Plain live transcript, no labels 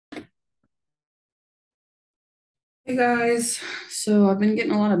Hey guys, so I've been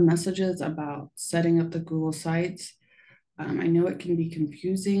getting a lot of messages about setting up the Google Sites. I know it can be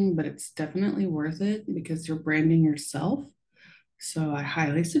confusing, but it's definitely worth it because you're branding yourself. So I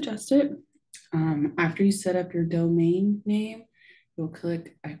highly suggest it. After you set up your domain name, you'll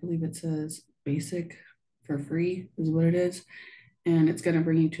click, I believe it says basic for free is what it is. And it's going to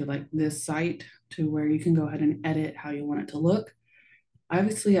bring you to like this site to where you can go ahead and edit how you want it to look.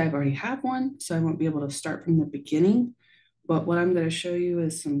 Obviously, I've already have one, so I won't be able to start from the beginning. But what I'm going to show you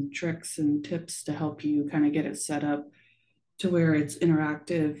is some tricks and tips to help you kind of get it set up to where it's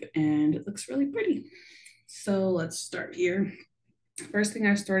interactive and it looks really pretty. So let's start here. First thing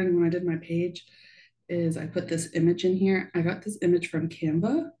I started when I did my page is I put this image in here. I got this image from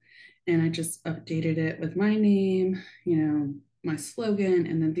Canva and I just updated it with my name, my slogan,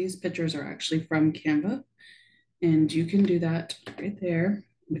 and then these pictures are actually from Canva. And you can do that right there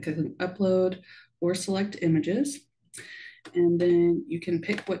because of upload or select images. And then you can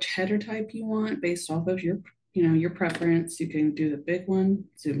pick which header type you want based off of your preference. You can do the big one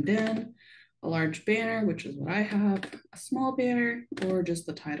zoomed in, a large banner, which is what I have, a small banner, or just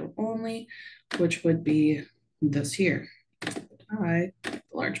the title only, which would be this here. I the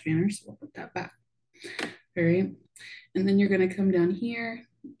large banner, so we'll put that back. All right. And then you're going to come down here,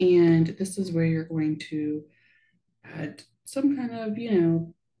 and this is where you're going to add some kind of,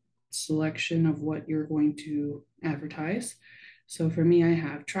 selection of what you're going to advertise. So for me, I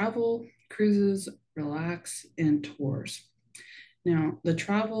have travel, cruises, relax, and tours. Now, the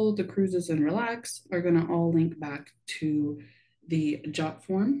travel, the cruises, and relax are going to all link back to the job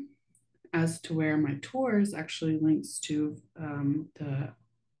form, as to where my tours actually links to the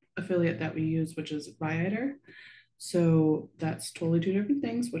affiliate that we use, which is Viator. So that's totally two different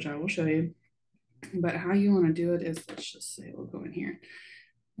things, which I will show you. But how you want to do it is, let's just say we'll go in here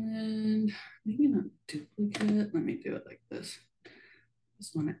and maybe not duplicate. Let me do it like this.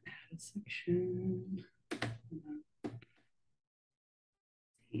 Just want to add a section.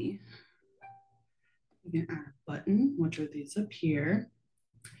 You can add a button, which are these up here,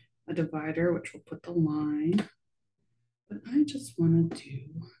 a divider, which will put the line. But I just want to do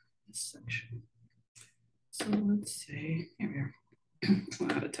this section. So let's say, here we are.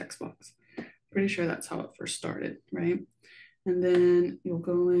 We'll add a text box. Pretty sure that's how it first started, right? And then you'll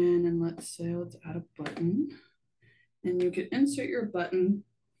go in and let's add a button. And you can insert your button.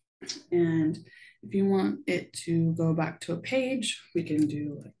 And if you want it to go back to a page, we can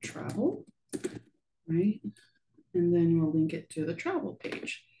do like travel, right? And then we'll link it to the travel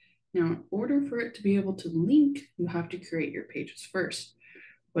page. Now, in order for it to be able to link, you have to create your pages first,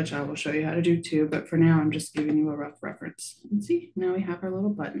 which I will show you how to do too. But for now, I'm just giving you a rough reference. And see, now we have our little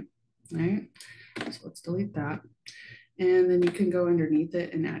button, right? So let's delete that. And then you can go underneath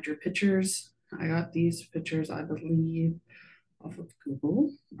it and add your pictures. I got these pictures, I believe, off of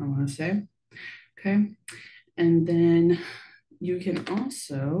Google, I want to say. Okay. And then you can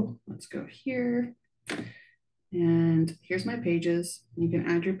also, let's go here. And here's my pages. You can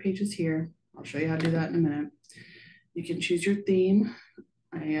add your pages here. I'll show you how to do that in a minute. You can choose your theme.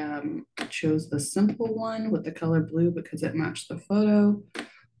 I chose the simple one with the color blue because it matched the photo,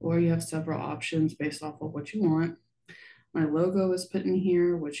 or you have several options based off of what you want. My logo is put in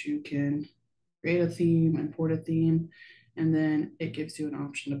here, which you can create a theme, import a theme, and then it gives you an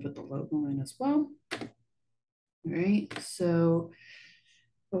option to put the logo in as well. All right, so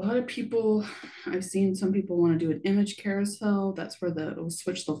a lot of people, I've seen some people want to do an image carousel. That's where it'll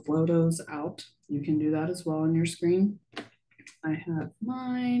switch the photos out. You can do that as well on your screen. I have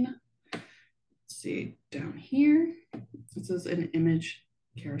mine. Let's see down here. This is an image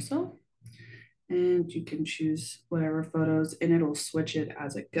carousel. And you can choose whatever photos and it'll switch it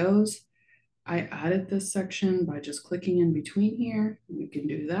as it goes. I added this section by just clicking in between here. You can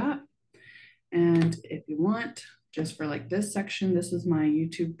do that. And if you want, just for like this section, this is my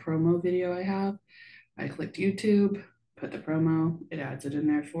YouTube promo video I have. I clicked YouTube, put the promo, it adds it in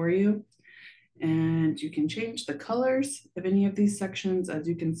there for you. And you can change the colors of any of these sections. As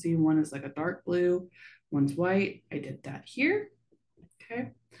you can see, one is like a dark blue, one's white. I did that here.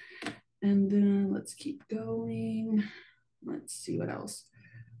 Okay. And then let's keep going. Let's see what else.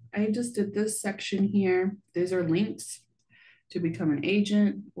 I just did this section here. These are links to become an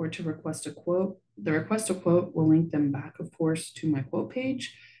agent or to request a quote. The request a quote will link them back, of course, to my quote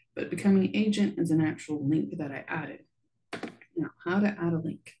page, but becoming an agent is an actual link that I added. Now, how to add a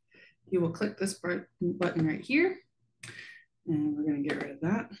link. You will click this button right here, and we're going to get rid of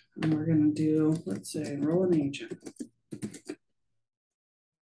that. And we're going to do, let's say, enroll an agent.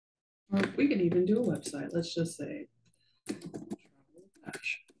 Or we can even do a website. Let's just say,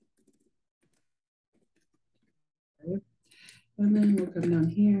 And then we'll come down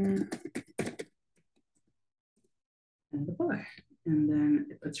here and apply. And then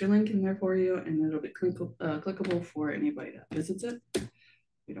it puts your link in there for you, and it'll be clickable for anybody that visits it.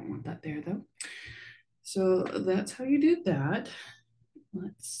 We don't want that there though. So that's how you do that.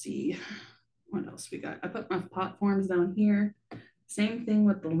 Let's see what else we got. I put my platforms down here. Same thing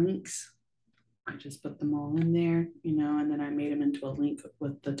with the links. I just put them all in there, you know, and then I made them into a link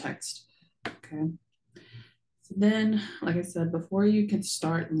with the text. Okay. So then, like I said, before you can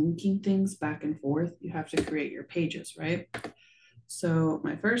start linking things back and forth, you have to create your pages, right? So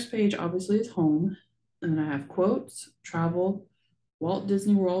my first page obviously is home, and then I have quotes, travel, Walt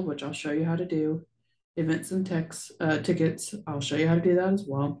Disney World, which I'll show you how to do, events and tickets. I'll show you how to do that as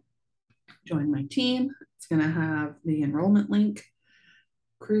well. Join my team. It's going to have the enrollment link,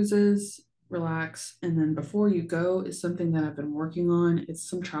 cruises, relax, and then before you go is something that I've been working on. It's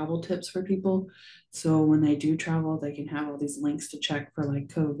some travel tips for people. So when they do travel, they can have all these links to check for like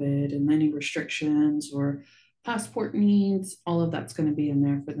COVID and any restrictions or passport needs. All of that's going to be in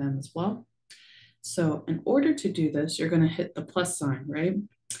there for them as well. So in order to do this, you're going to hit the plus sign, right?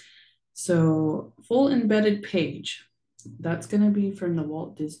 So full embedded page, that's going to be from the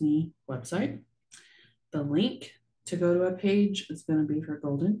Walt Disney website. The link to go to a page is going to be for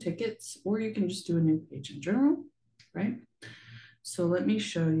golden tickets, or you can just do a new page in general, right? So let me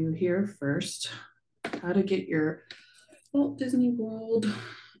show you here first how to get your Walt Disney World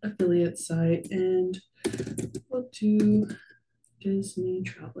affiliate site, and we'll do Disney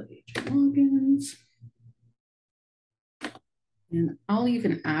travel agent logins. And I'll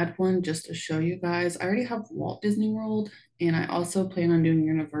even add one just to show you guys. I already have Walt Disney World, and I also plan on doing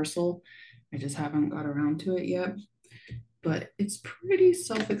Universal. I just haven't got around to it yet, but it's pretty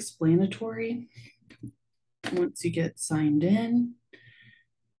self-explanatory. Once you get signed in,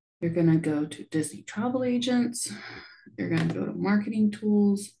 you're gonna go to Disney Travel Agents. You're gonna go to Marketing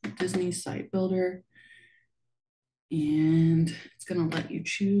Tools, Disney Site Builder, and it's gonna let you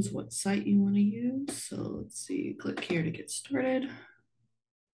choose what site you wanna use. So let's see, click here to get started.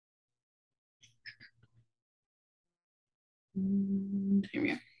 And here we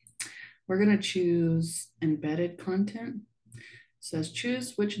go. We're gonna choose embedded content. It says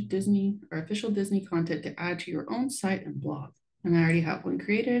choose which Disney or official Disney content to add to your own site and blog. And I already have one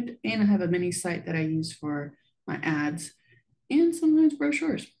created, and I have a mini site that I use for my ads and sometimes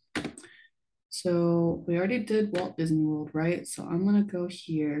brochures. So we already did Walt Disney World, right? So I'm gonna go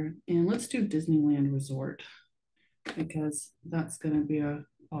here and let's do Disneyland Resort because that's gonna be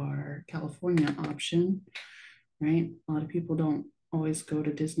our California option, right? A lot of people don't always go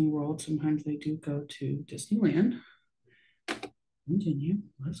to Disney World. Sometimes they do go to Disneyland. Continue,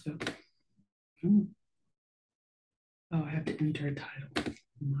 let's go. Oh, I have to enter a title.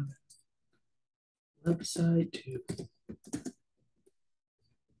 Website too.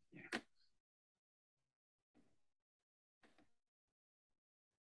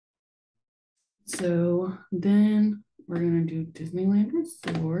 So then we're gonna do Disneyland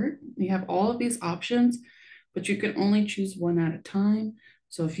Resort. You have all of these options, but you can only choose one at a time.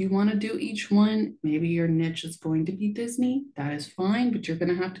 So if you wanna do each one, maybe your niche is going to be Disney, that is fine, but you're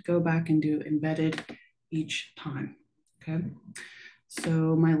gonna have to go back and do embedded each time, okay?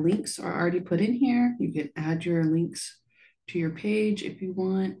 So my links are already put in here. You can add your links to your page if you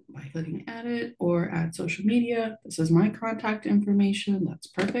want by clicking edit or add social media. This is my contact information, that's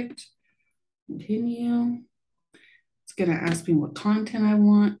perfect. Continue. It's gonna ask me what content I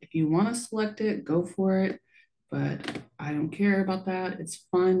want. If you wanna select it, go for it, but I don't care about that. It's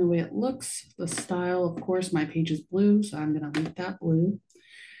fine the way it looks. The style, of course, my page is blue, so I'm gonna leave that blue.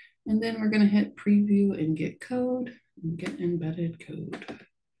 And then we're gonna hit preview and get code and get embedded code.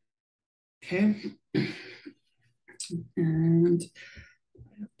 Okay. And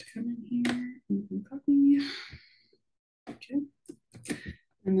I have to come in here and copy. Okay.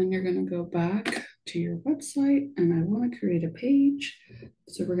 And then you're going to go back to your website, and I want to create a page.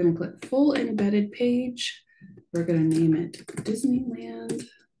 So we're going to click full embedded page. We're going to name it Disneyland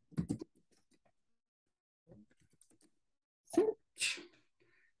Search.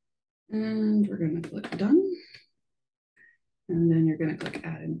 And we're going to click done. And then you're going to click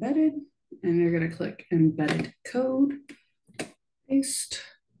add embedded, and you're going to click embedded code, paste,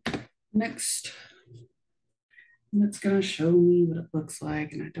 next. And it's going to show me what it looks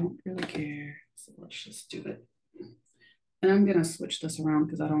like, and I don't really care. So let's just do it. And I'm going to switch this around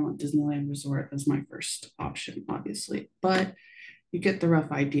because I don't want Disneyland Resort as my first option, obviously, but you get the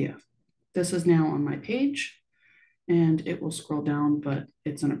rough idea. This is now on my page, and it will scroll down, but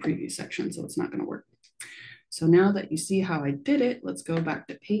it's in a preview section, so it's not going to work. So now that you see how I did it, let's go back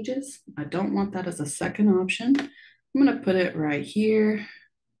to pages. I don't want that as a second option. I'm gonna put it right here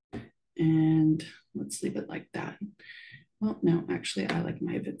and let's leave it like that. Well, no, actually I like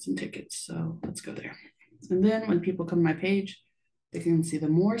my events and tickets, so let's go there. And then when people come to my page, they can see the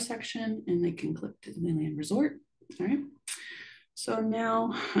more section and they can click Disneyland Resort. All right. So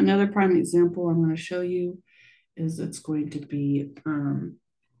now another prime example I'm going to show you is it's going to be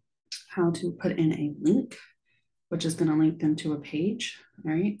how to put in a link, which is going to link them to a page.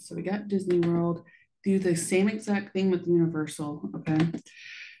 All right. So we got Disney World. Do the same exact thing with Universal. Okay.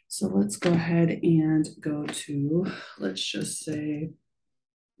 So let's go ahead and go to, let's just say,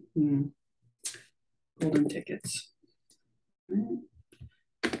 golden tickets.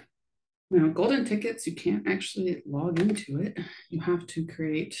 Now, golden tickets, you can't actually log into it. You have to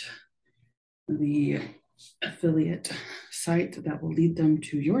create the affiliate site that will lead them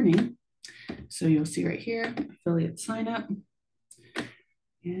to your name. So you'll see right here, affiliate sign up.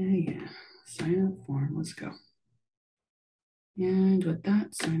 Yeah. Sign up form. Let's go. And with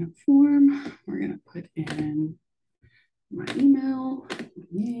that sign up form, we're going to put in my email, my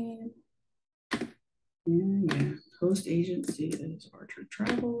name. Yeah. Host agency is Archer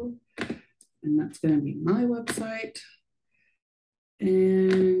Travel. And that's going to be my website.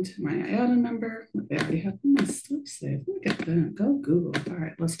 And my IATA number. I already have my stuff saved. Look at that. Go Google. All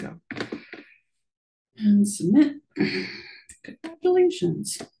right, let's go. And submit.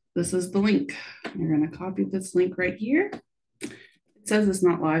 Congratulations. This is the link. You're going to copy this link right here. It says it's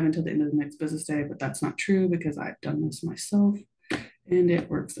not live until the end of the next business day, but that's not true because I've done this myself and it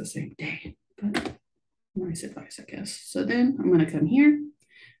works the same day. But nice advice, I guess. So then I'm going to come here,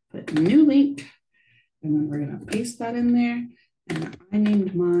 put new link, and then we're going to paste that in there. And I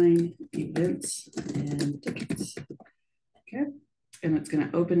named mine events and tickets. Okay. And it's going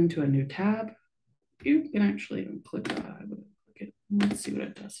to open into a new tab. You can actually even click that. I would click it. Let's see what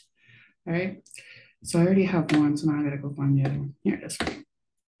it does. All right. So I already have one. So now I got to go find the other one. Here it is.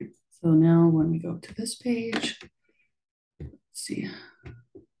 So now when we go to this page, let's see.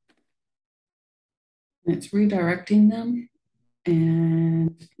 It's redirecting them.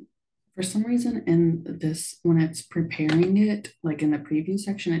 And for some reason in this, when it's preparing it, like in the preview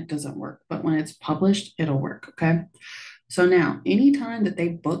section, it doesn't work. But when it's published, it'll work. Okay. So now anytime that they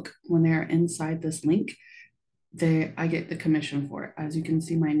book when they're inside this link, I get the commission for it. As you can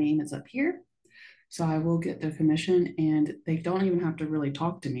see, my name is up here. So I will get the commission and they don't even have to really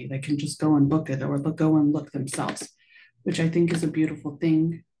talk to me. They can just go and book it or go and look themselves, which I think is a beautiful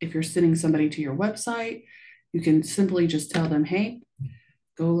thing. If you're sending somebody to your website, you can simply just tell them, hey,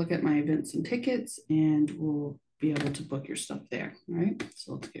 go look at my events and tickets and we'll be able to book your stuff there. All right.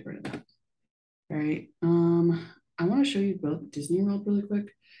 So let's get rid of that. All right. I want to show you both Disney World really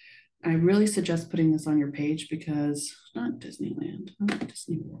quick. I really suggest putting this on your page because not Disneyland, not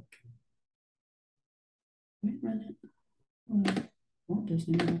Disney World. Wait a minute. Walt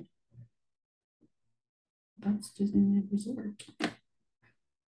Disney World. That's Disneyland Resort.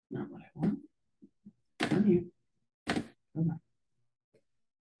 Not what I want. Come here. Hold on.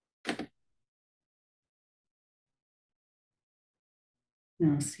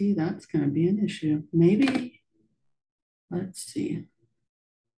 Now, see, that's going to be an issue. Maybe, let's see.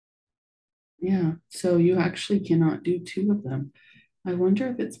 Yeah, so you actually cannot do two of them. I wonder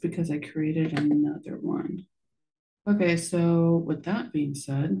if it's because I created another one. Okay, so with that being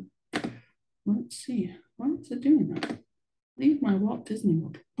said, let's see. Why is it doing that? Leave my Walt Disney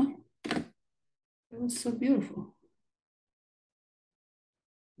World. Oh, it was so beautiful.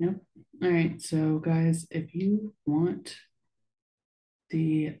 Yep. All right, so guys, if you want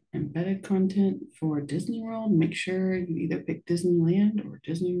the embedded content for Disney World, make sure you either pick Disneyland or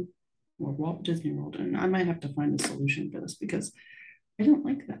Disney or Walt Disney World. And I might have to find a solution for this because I don't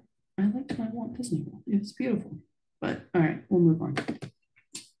like that. I liked my Walt Disney World. It was beautiful. But all right, we'll move on.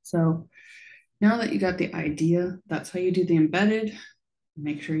 So now that you got the idea, that's how you do the embedded.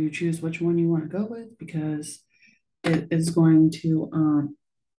 Make sure you choose which one you want to go with because it is going to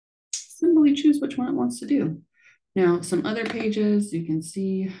simply choose which one it wants to do. Now, some other pages you can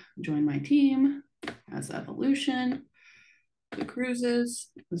see, join my team as evolution. The cruises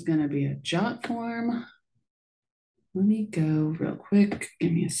is going to be a jot form. Let me go real quick.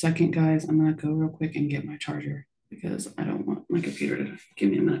 Give me a second, guys. I'm going to go real quick and get my charger because I don't want my computer to give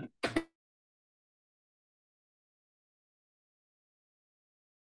me a minute.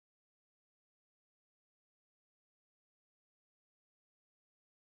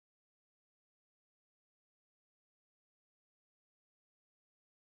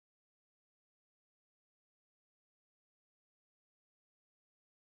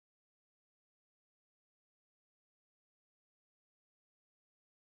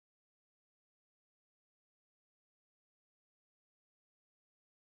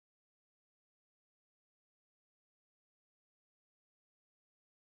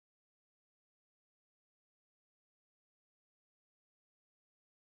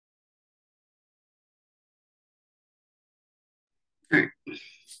 All right.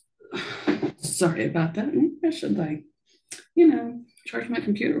 Sorry about that. Maybe I should you know, charge my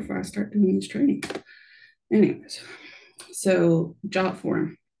computer before I start doing these trainings. Anyways, so jot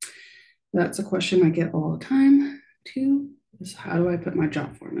form. That's a question I get all the time too, is how do I put my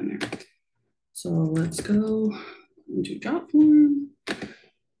jot form in there? So let's go into jot form,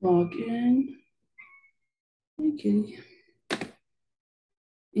 log in. Hey, kitty.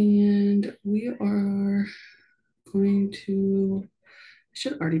 And we are going to, I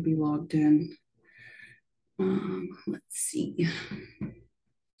should already be logged in. Let's see.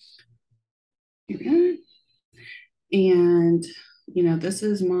 Here we are. And, you know, this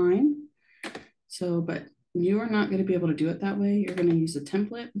is mine. So, but you are not going to be able to do it that way. You're going to use a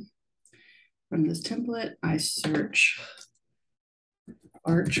template. From this template, I search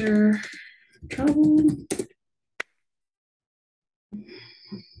Archer Travel.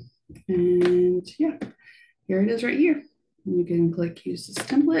 And yeah, here it is right here. You can click use this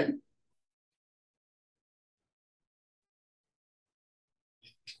template.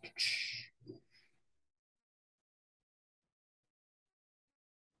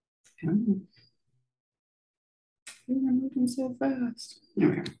 We're moving so fast. There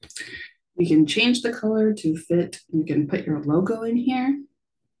we go. You can change the color to fit. You can put your logo in here.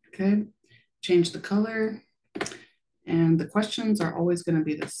 Okay. Change the color. And the questions are always going to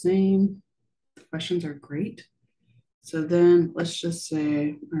be the same. The questions are great. So then let's just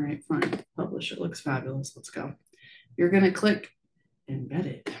say, all right, fine, publish. It looks fabulous. Let's go. You're going to click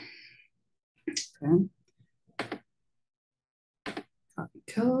embedded. Okay. Copy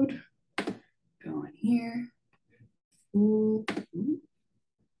code. Go in here. Full.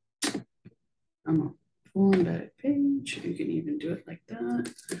 I'm a full embedded page. You can even do it like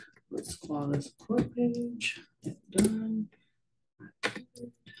that. Let's call this quote page. Done.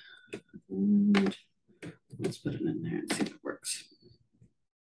 And let's put it in there and see if it works.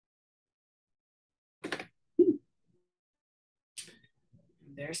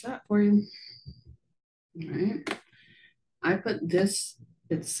 There's that for you. All right. I put this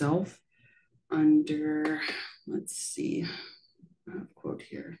itself under, let's see, I have a quote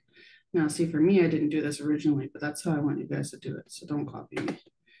here. Now, see, for me, I didn't do this originally, but that's how I want you guys to do it. So don't copy me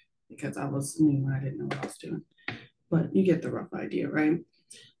because I was new and I didn't know what I was doing. But you get the rough idea, right?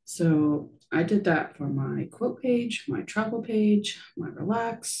 So I did that for my quote page, my travel page, my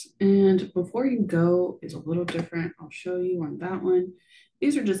relax. And before you go is a little different. I'll show you on that one.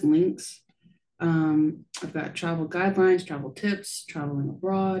 These are just links. I've got travel guidelines, travel tips, traveling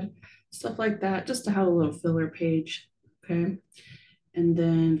abroad, stuff like that, just to have a little filler page. Okay. And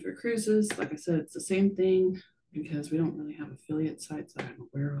then for cruises, like I said, it's the same thing because we don't really have affiliate sites that I'm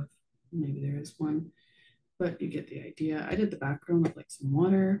aware of. Maybe there is one, but you get the idea. I did the background with like some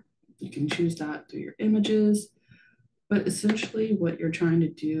water. You can choose that through your images. But essentially, what you're trying to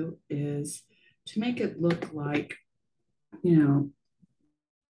do is to make it look like, you know,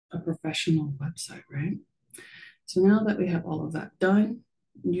 a professional website, right? So now that we have all of that done,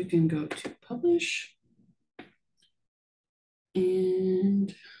 you can go to publish.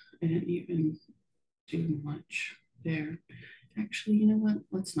 And I didn't even do much there. Actually, you know what?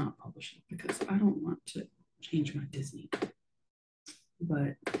 Let's not publish it because I don't want to change my Disney.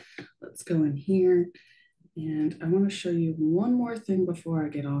 But let's go in here. And I want to show you one more thing before I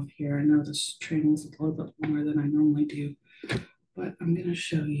get off here. I know this training is a little bit longer than I normally do, but I'm going to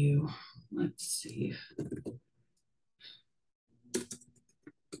show you. Let's see.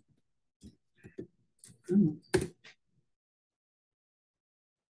 Oh.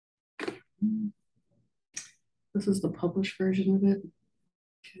 This is the published version of it.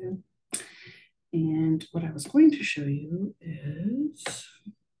 Okay. And what I was going to show you is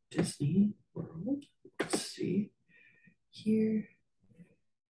Disney World. Let's see here.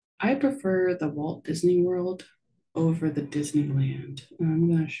 I prefer the Walt Disney World over the Disneyland. And I'm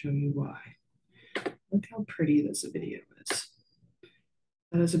going to show you why. Look how pretty this video is.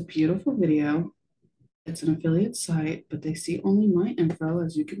 That is a beautiful video. It's an affiliate site, but they see only my info,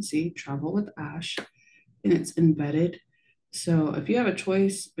 as you can see, Travel with Ash, and it's embedded. So if you have a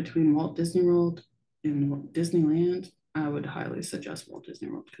choice between Walt Disney World and Disneyland, I would highly suggest Walt Disney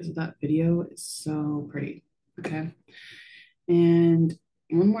World because that video is so pretty. Okay. And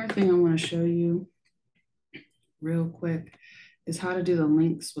one more thing I want to show you real quick is how to do the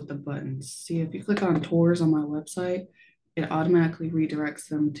links with the buttons. See, if you click on tours on my website, it automatically redirects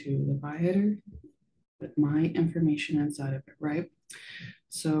them to the Viator with my information inside of it, right?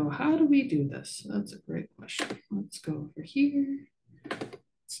 So how do we do this? That's a great question. Let's go over here.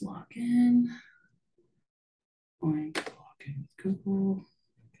 Let's log in. Going to log in with Google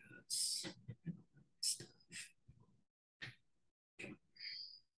because stuff.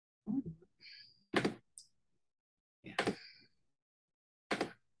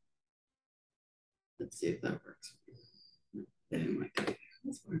 see if that works. They didn't like that.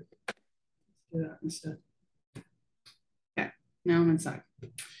 That's fine. Let's do that instead. Okay, now I'm inside.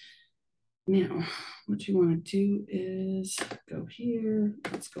 Now, what you want to do is go here.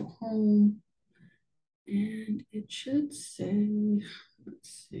 Let's go home. And it should say,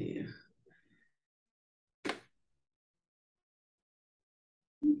 let's see.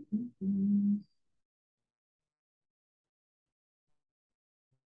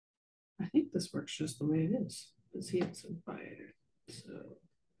 I think this works just the way it is. Let's see, it's a buyer. So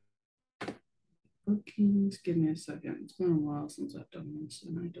bookings, give me a second. It's been a while since I've done this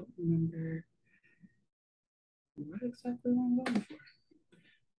and I don't remember what exactly I'm going for.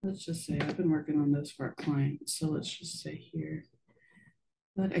 Let's just say I've been working on this for a client. So let's just say here.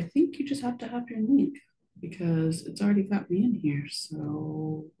 But I think you just have to have your link because it's already got me in here.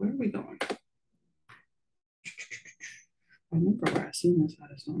 So where are we going? I remember where I seen this.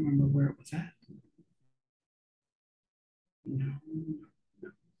 I just don't remember where it was at. No.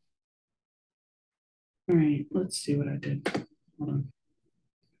 All right, let's see what I did. Hold on.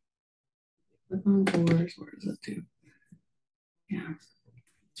 Click on boards. Where does it do? Yeah,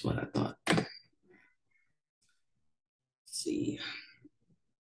 that's what I thought. Let's see.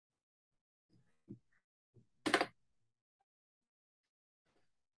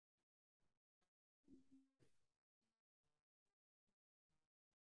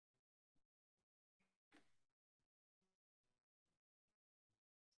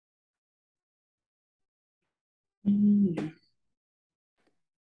 Yeah.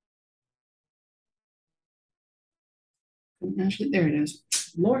 Actually, there it is.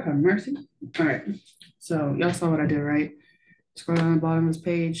 Lord have mercy. All right. So y'all saw what I did, right? Scroll down the bottom of this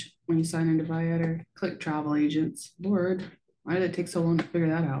page. When you sign into Viator, click travel agents. Lord, why did it take so long to figure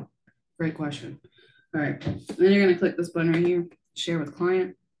that out? Great question. All right. And then you're going to click this button right here, share with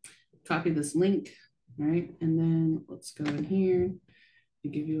client, copy this link, right? And then let's go in here to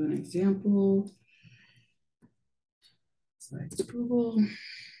give you an example. Site approval.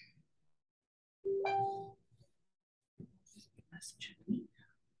 Message me.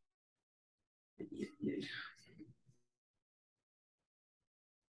 Yeah.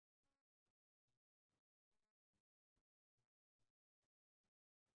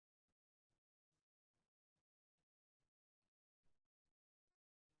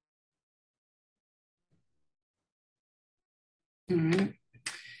 All right.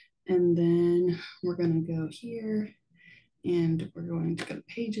 And then we're going to go here and we're going to go to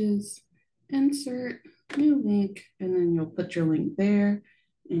pages, insert, new link, and then you'll put your link there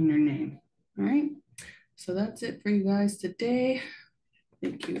and your name. All right. So that's it for you guys today.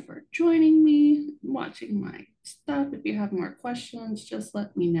 Thank you for joining me, watching my stuff. If you have more questions, just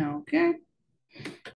let me know, okay?